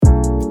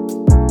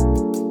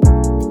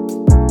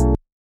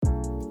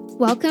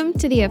Welcome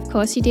to the Of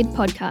Course You Did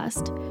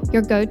podcast,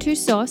 your go-to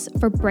source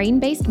for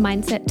brain-based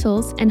mindset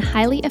tools and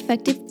highly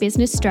effective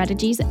business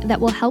strategies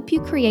that will help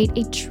you create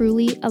a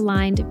truly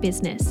aligned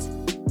business.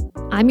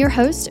 I'm your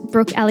host,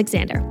 Brooke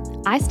Alexander.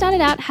 I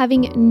started out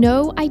having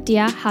no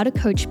idea how to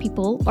coach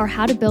people or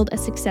how to build a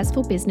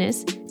successful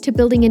business to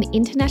building an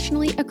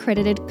internationally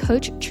accredited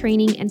coach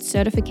training and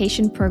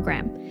certification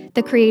program,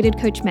 the Created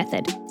Coach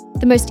Method,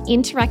 the most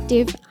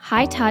interactive,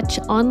 high-touch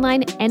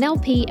online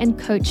NLP and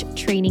coach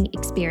training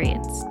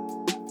experience.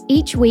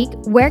 Each week,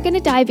 we're going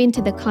to dive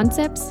into the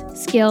concepts,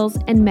 skills,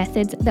 and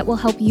methods that will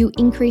help you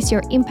increase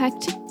your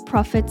impact,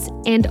 profits,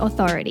 and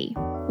authority.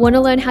 Want to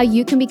learn how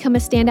you can become a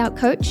standout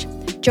coach?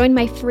 Join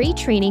my free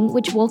training,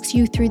 which walks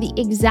you through the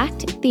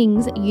exact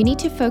things you need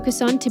to focus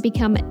on to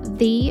become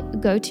the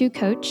go-to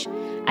coach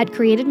at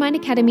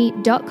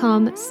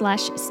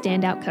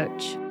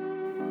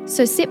createdmindacademy.com/standoutcoach.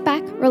 So sit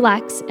back,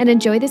 relax, and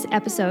enjoy this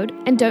episode,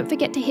 and don't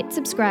forget to hit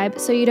subscribe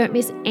so you don't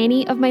miss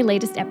any of my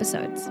latest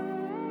episodes.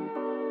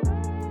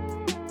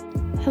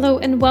 Hello,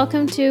 and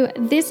welcome to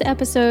this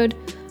episode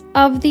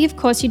of the Of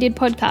Course You Did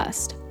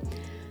podcast.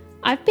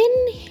 I've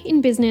been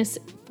in business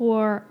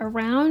for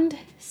around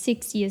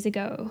 6 years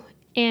ago,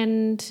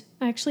 and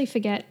I actually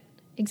forget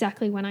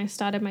exactly when I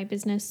started my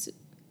business,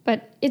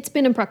 but it's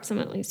been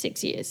approximately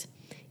 6 years.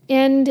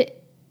 And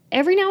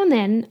every now and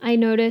then I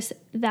notice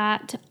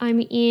that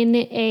I'm in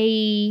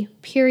a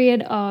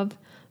period of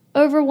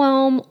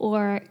overwhelm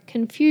or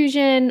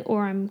confusion,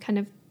 or I'm kind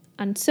of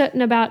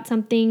uncertain about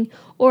something,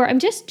 or I'm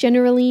just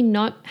generally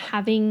not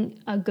having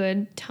a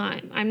good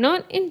time. I'm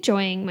not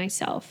enjoying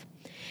myself.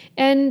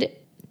 And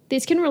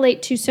this can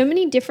relate to so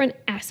many different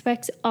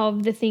aspects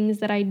of the things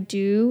that I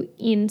do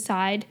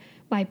inside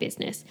my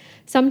business.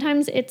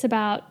 Sometimes it's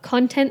about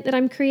content that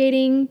I'm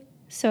creating,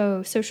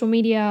 so social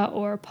media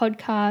or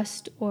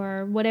podcast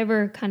or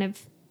whatever kind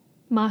of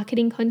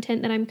marketing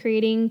content that I'm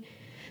creating.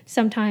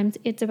 Sometimes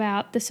it's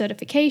about the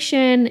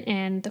certification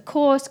and the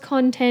course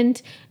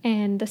content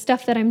and the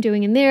stuff that I'm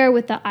doing in there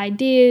with the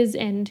ideas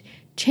and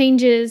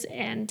changes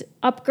and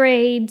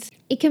upgrades.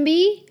 It can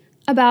be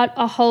about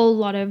a whole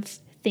lot of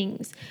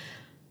things.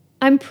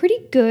 I'm pretty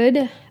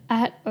good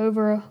at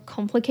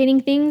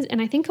overcomplicating things,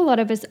 and I think a lot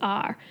of us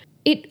are.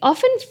 It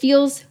often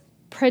feels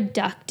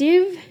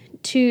productive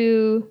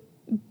to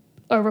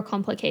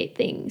overcomplicate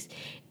things.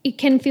 It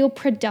can feel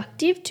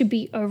productive to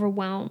be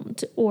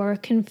overwhelmed or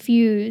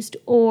confused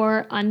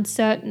or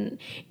uncertain.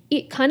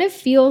 It kind of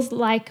feels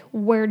like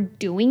we're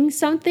doing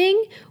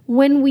something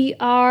when we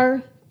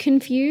are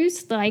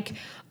confused, like,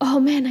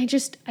 oh man, I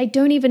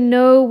don't even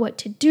know what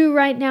to do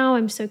right now.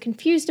 I'm so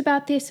confused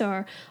about this,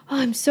 or oh,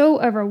 I'm so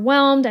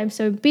overwhelmed. I'm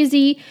so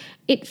busy.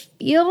 It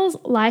feels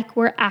like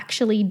we're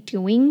actually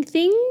doing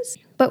things,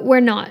 but we're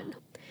not.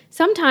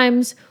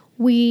 Sometimes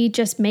we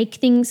just make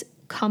things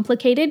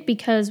complicated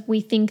because we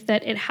think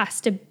that it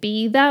has to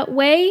be that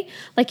way.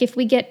 Like if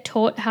we get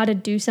taught how to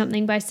do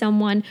something by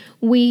someone,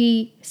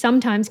 we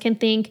sometimes can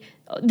think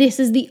this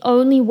is the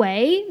only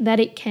way that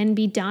it can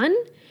be done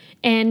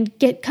and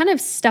get kind of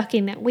stuck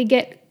in that. We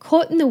get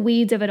caught in the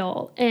weeds of it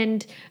all,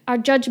 and our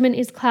judgment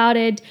is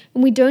clouded,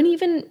 and we don't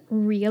even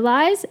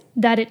realize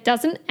that it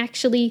doesn't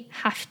actually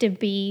have to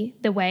be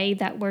the way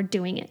that we're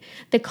doing it,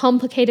 the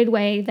complicated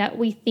way that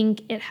we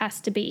think it has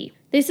to be.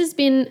 This has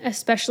been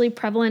especially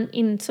prevalent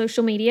in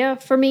social media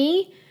for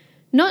me.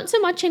 Not so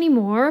much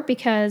anymore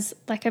because,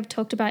 like I've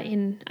talked about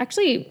in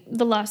actually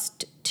the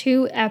last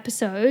 2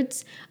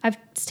 episodes, I've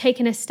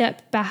taken a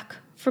step back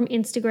from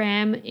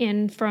Instagram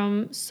and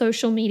from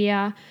social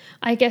media.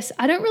 I guess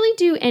I don't really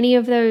do any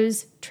of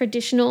those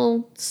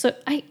traditional.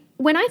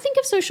 When I think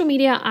of social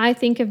media, I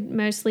think of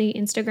mostly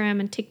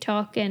Instagram and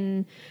TikTok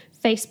and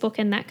Facebook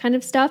and that kind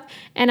of stuff.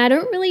 And I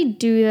don't really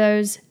do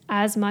those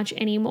as much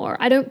anymore.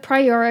 I don't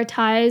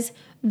prioritize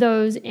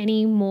those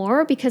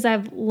anymore because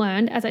I've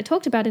learned, as I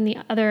talked about in the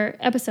other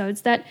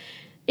episodes, that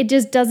it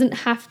just doesn't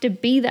have to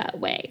be that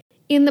way.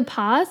 In the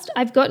past,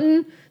 I've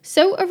gotten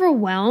so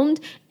overwhelmed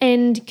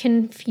and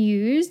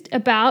confused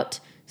about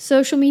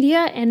social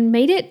media and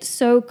made it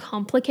so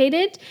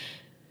complicated.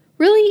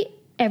 Really,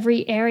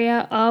 every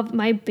area of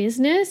my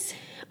business,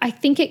 I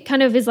think it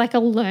kind of is like a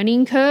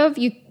learning curve.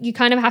 You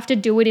kind of have to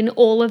do it in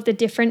all of the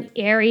different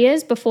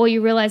areas before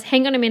you realize,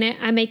 hang on a minute,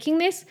 I'm making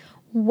this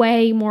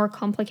way more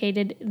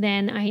complicated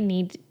than I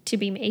need to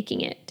be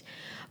making it.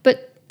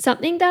 But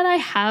something that I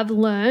have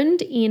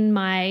learned in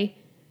my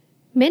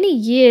many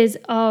years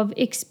of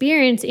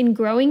experience in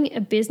growing a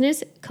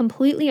business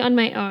completely on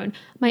my own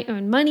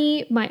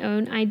money, my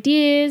own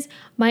ideas,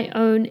 my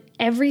own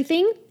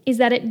everything, is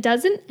that it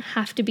doesn't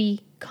have to be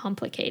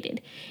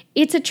complicated.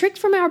 It's a trick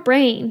from our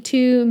brain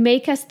to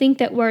make us think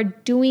that we're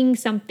doing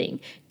something,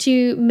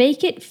 to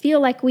make it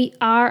feel like we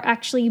are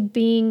actually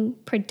being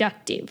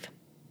productive.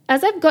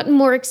 As I've gotten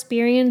more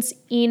experience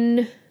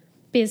in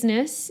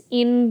business,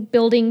 in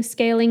building,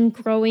 scaling,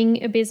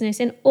 growing a business,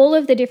 and all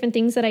of the different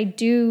things that I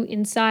do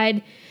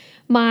inside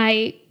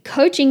my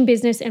coaching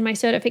business and my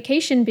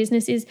certification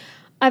business, is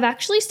I've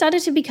actually started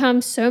to become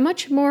so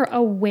much more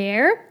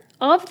aware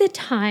of the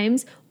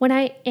times when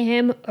I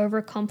am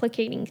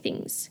overcomplicating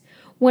things,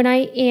 when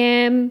I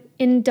am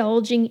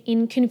indulging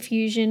in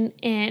confusion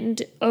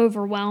and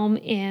overwhelm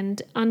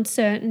and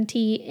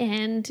uncertainty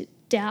and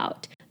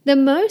doubt. The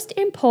most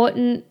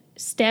important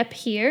step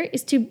here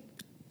is to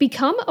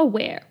become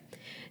aware.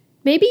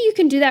 Maybe you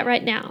can do that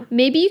right now.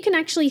 Maybe you can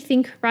actually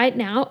think right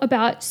now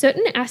about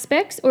certain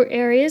aspects or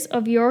areas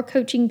of your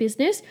coaching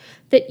business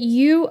that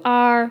you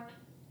are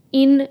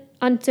in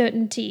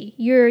uncertainty,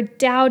 you're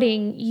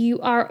doubting, you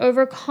are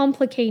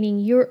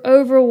overcomplicating, you're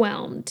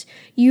overwhelmed,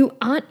 you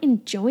aren't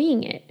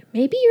enjoying it.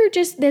 Maybe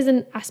there's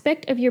an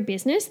aspect of your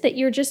business that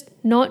you're just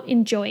not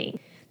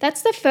enjoying.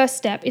 That's the first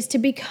step, is to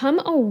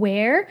become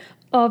aware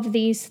of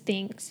these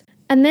things.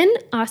 And then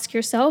ask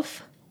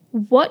yourself,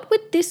 what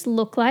would this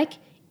look like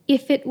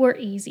if it were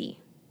easy?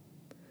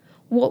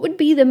 What would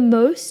be the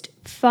most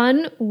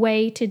fun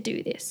way to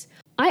do this?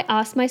 I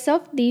ask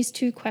myself these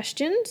two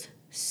questions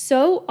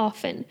so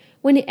often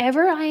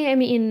whenever I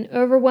am in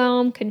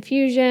overwhelm,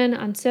 confusion,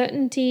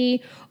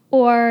 uncertainty,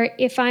 or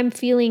if I'm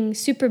feeling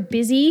super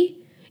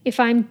busy, if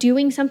I'm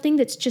doing something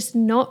that's just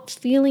not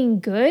feeling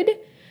good.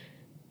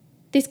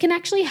 This can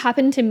actually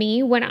happen to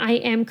me when I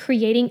am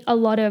creating a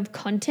lot of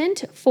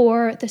content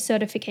for the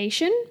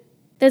certification.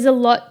 There's a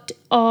lot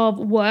of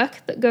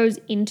work that goes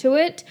into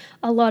it,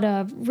 a lot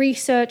of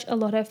research, a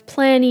lot of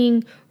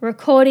planning,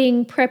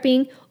 recording,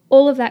 prepping,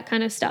 all of that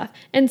kind of stuff.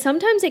 And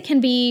sometimes it can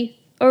be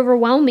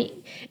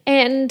overwhelming.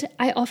 And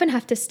I often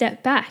have to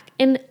step back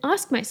and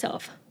ask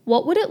myself,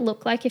 what would it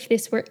look like if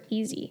this were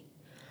easy?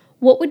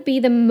 What would be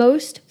the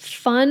most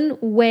fun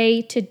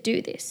way to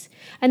do this?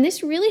 And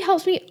this really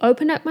helps me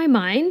open up my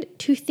mind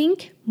to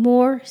think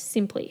more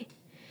simply,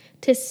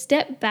 to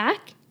step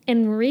back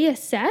and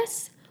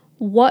reassess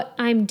what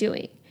I'm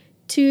doing,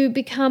 to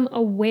become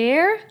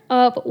aware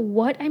of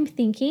what I'm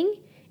thinking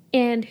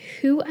and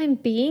who I'm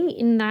being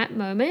in that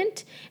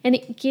moment. And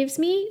it gives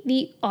me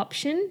the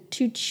option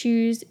to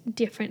choose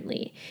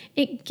differently.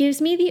 It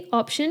gives me the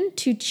option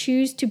to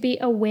choose to be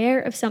aware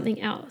of something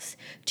else,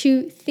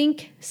 to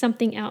think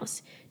something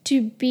else,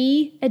 to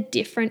be a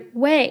different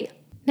way.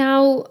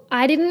 Now,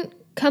 I didn't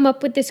come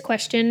up with this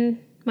question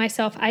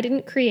myself. I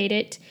didn't create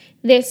it.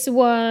 This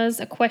was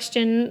a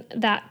question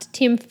that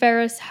Tim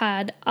Ferriss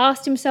had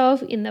asked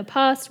himself in the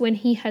past when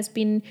he has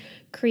been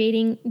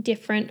creating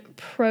different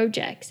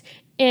projects.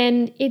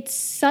 And it's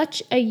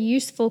such a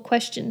useful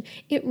question.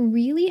 It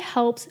really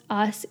helps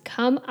us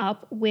come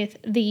up with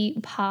the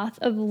path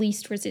of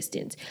least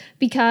resistance,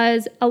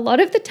 because a lot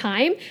of the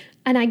time,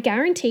 and I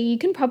guarantee you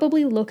can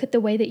probably look at the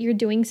way that you're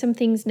doing some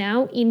things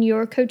now in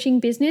your coaching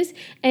business,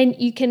 and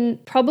you can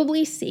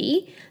probably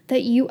see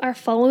that you are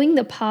following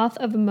the path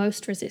of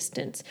most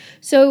resistance.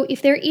 So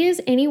if there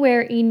is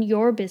anywhere in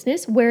your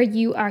business where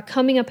you are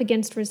coming up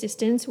against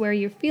resistance, where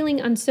you're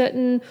feeling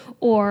uncertain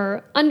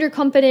or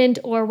underconfident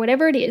or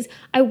whatever it is,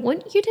 I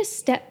want you to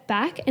step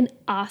back and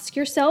ask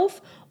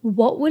yourself,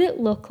 what would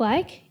it look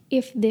like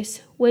if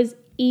this was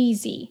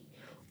easy?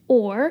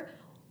 Or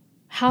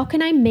how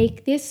can I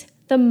make this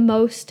the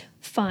most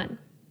fun?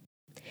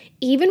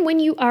 Even when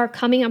you are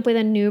coming up with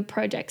a new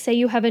project, say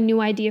you have a new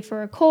idea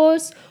for a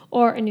course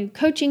or a new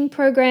coaching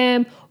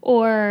program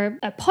or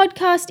a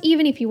podcast,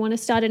 even if you want to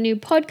start a new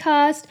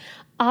podcast,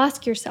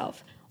 ask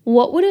yourself,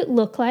 what would it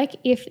look like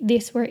if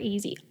this were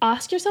easy?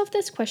 Ask yourself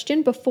this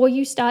question before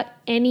you start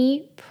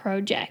any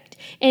project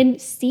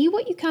and see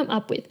what you come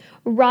up with,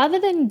 rather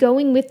than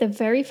going with the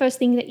very first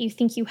thing that you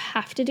think you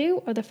have to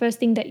do or the first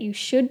thing that you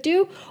should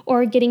do,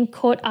 or getting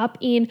caught up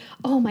in,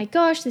 oh my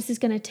gosh, this is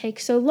going to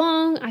take so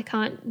long. I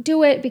can't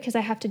do it because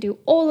I have to do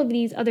all of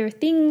these other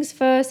things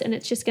first and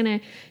it's just going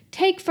to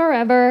take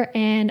forever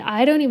and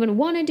I don't even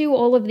want to do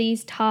all of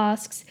these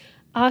tasks.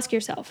 Ask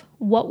yourself,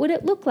 what would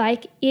it look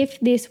like if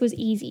this was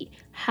easy?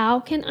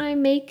 How can I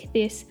make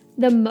this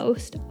the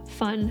most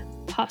fun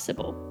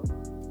possible?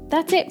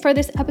 That's it for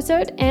this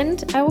episode,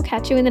 and I will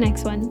catch you in the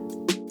next one.